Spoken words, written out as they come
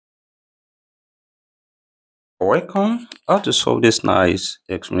Welcome. How to solve this nice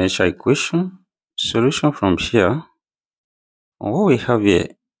exponential equation. Solution from here. And what we have here,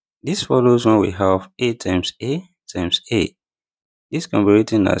 this follows when we have a times a times a. This can be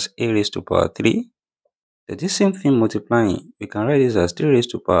written as a raised to power 3. That this same thing multiplying, we can write this as 3 raised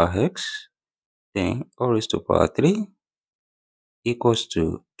to power x, then all raised to power 3 equals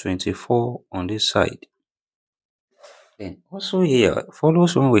to 24 on this side. Then also here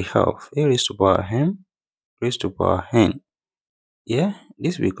follows when we have a raised to power m raised to power n. Here,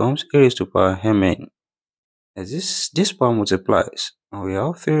 this becomes a raised to power mn. As this power multiplies, and we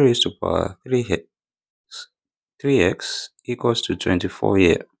have 3 raised to power 3x equals to 24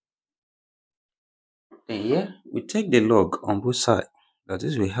 here. Then here, we take the log on both sides. That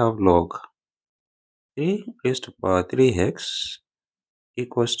is, we have log 3 raised to power 3x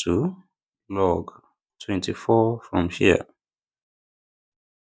equals to log 24 from here.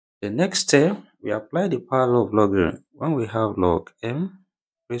 The next step, we apply the power law of logarithm. When we have log m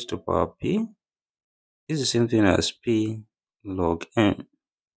raised to power p, this is the same thing as p log m.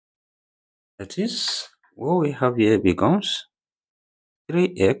 That is, what we have here becomes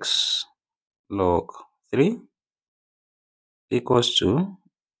 3x log 3 equals to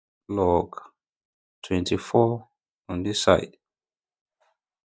log 24 on this side.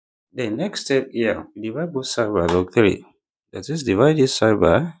 The next step here, divide both sides by log 3. That is, divide this side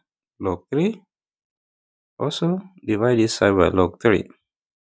by log 3. Also, divide this side by log 3.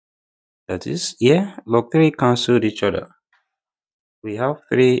 That is, here, log 3 cancelled each other. We have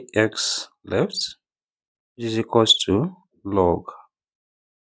 3x left, which is equals to log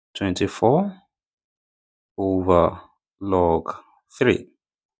 24 over log 3.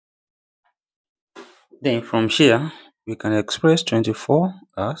 Then from here, we can express 24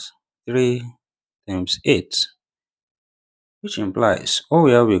 as 3 times 8, which implies all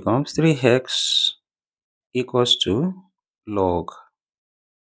we have becomes 3x equals to log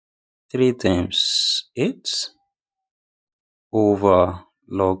 3 times 8 over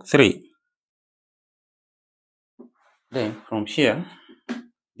log 3. Then from here,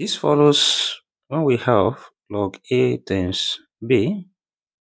 this follows when we have log a times b,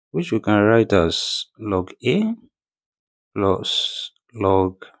 which we can write as log a plus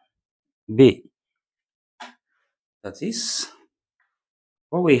log b. That is,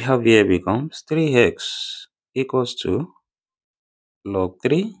 what we have here becomes 3x equals to log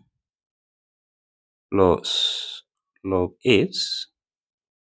 3 plus log 8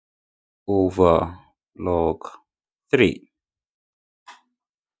 over log 3.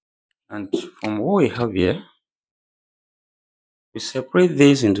 And from what we have here, we separate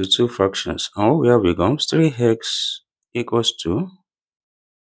these into two fractions, and what we have becomes 3x equals to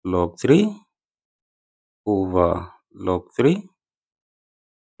log 3 over log 3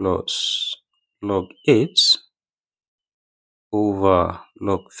 plus log 8 over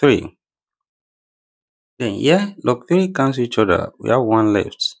log 3. Then here, log 3 cancel each other. We have 1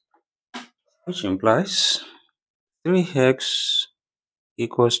 left, which implies 3x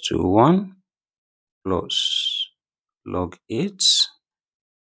equals to 1 plus log 8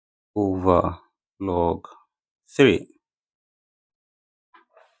 over log 3.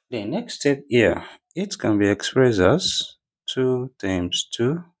 The next step here, it can be expressed as 2 times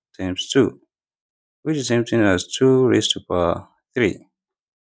 2 times 2, which is the same thing as 2 raised to power 3.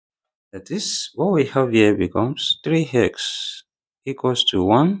 That is, what we have here becomes 3x equals to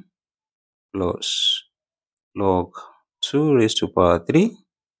 1 plus log 2 raised to power 3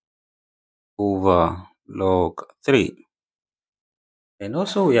 over log 3. And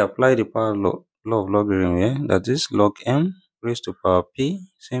also we apply the power law of logarithm here, that is log m raised to power p,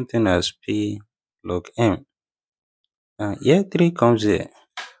 same thing as p log m. And here 3 comes here.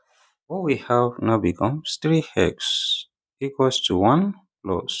 What we have now becomes 3x equals to 1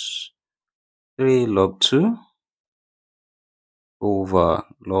 plus 3 log 2 over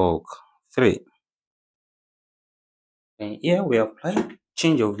log 3. And here we apply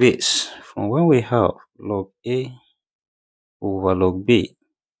change of base from when we have log a over log b.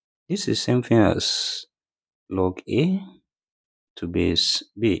 This is the same thing as log a to base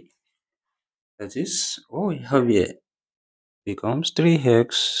b. That is, what we have here becomes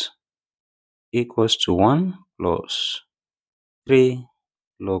 3x equals to 1 plus 3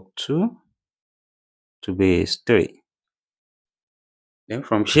 log 2 to base 3. Then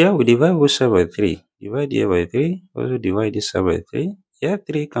from here, we divide both sides by 3. Divide here by 3, also divide this side by 3. Here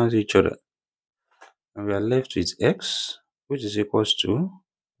 3 cancel each other. And we are left with x, which is equals to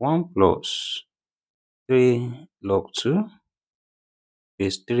 1 plus 3 log 2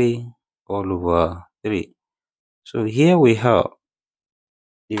 is 3 all over 3. So here we have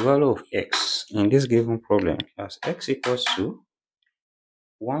the value of x in this given problem as x equals to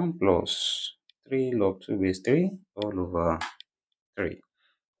 1 plus 3 log 2 base 3 all over 3.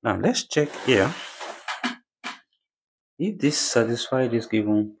 Now let's check here if this satisfies this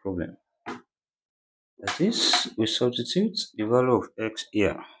given problem. That is, we substitute the value of x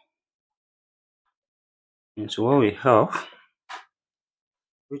here into what we have,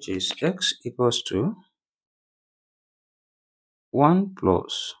 which is x equals to 1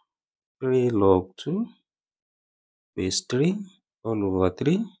 plus 3 log 2 base 3 all over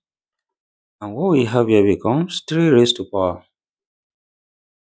 3. And what we have here becomes 3 raised to power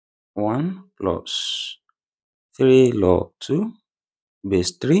 1 plus 3 log 2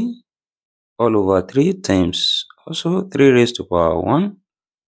 base 3 all over 3 times also 3 raised to power 1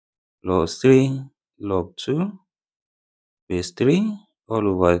 plus 3 log 2 base 3 all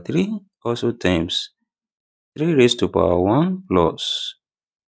over 3 also times 3 raised to power 1 plus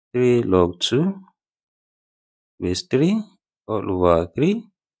 3 log 2 base 3 all over 3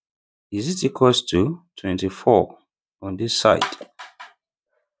 is it equals to 24 on this side.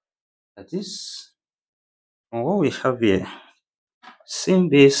 That is, from what we have here, same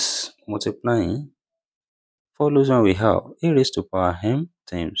base multiplying follows when we have a raised to power m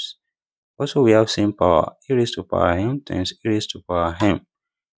times. Also we have same power, a raised to power m times a raised to power m.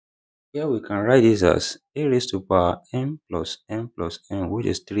 Here we can write this as a raised to power m, which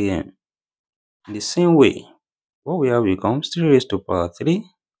is 3m. In the same way, what we have becomes 3 raised to power 3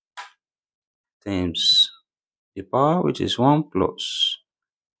 times the power, which is 1 plus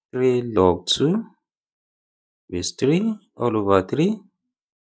 3 log 2 base 3 all over 3.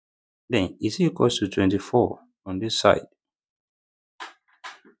 Then is equals to 24 on this side.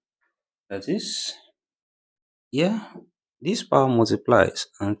 That is, here this power multiplies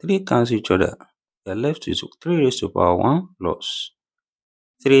and 3 cancel each other. We are left with 3 raised to power 1 plus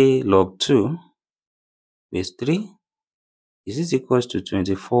 3 log 2 base 3 is equals to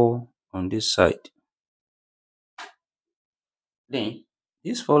 24 on this side. Then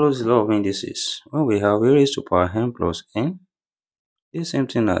this follows the law of indices. When we have a raised to power n plus n, this same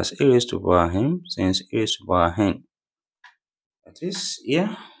thing as a raised to power n times a raised to power n. That is,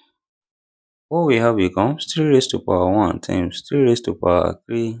 here what we have becomes 3 raised to power 1 times 3 raised to power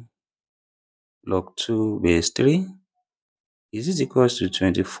 3 log 2 base 3 is equals to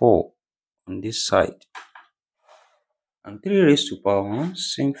 24 on this side. And 3 raised to power 1,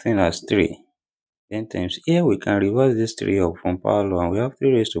 same thing as 3. Then times here we can reverse this 3 up from power law and we have 3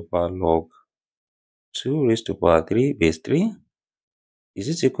 raised to power log 2 raised to power 3 base 3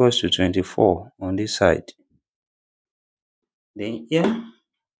 is equals to 24 on this side. Then here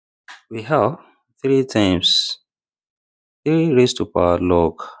we have 3 times 3 raised to power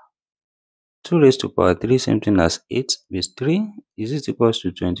log 2 raised to power 3, same thing as 8 base 3 is equals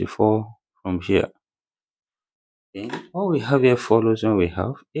to 24 from here. Then what we have here follows when we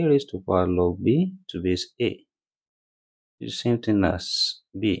have a raised to power log b to base a. The same thing as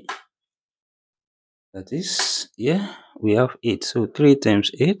b. That is, yeah, we have 8. So 3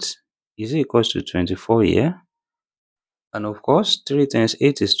 times 8 is equals to 24 here. And of course, 3 times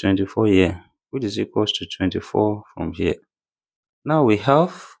 8 is 24 here, which is equals to 24 from here. Now we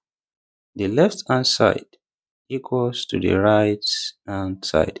have the left hand side equals to the right hand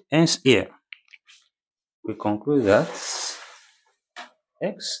side. Hence here, we conclude that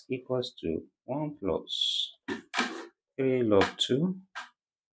x equals to 1 plus 3 log 2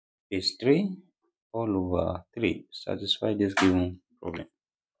 is 3 all over 3. Satisfy this given problem.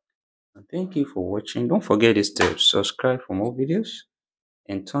 And thank you for watching. Don't forget the steps. Subscribe for more videos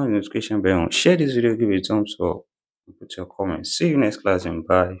and turn the notification bell on. Share this video, give it a thumbs up, and put your comments. See you next class and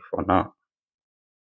bye for now.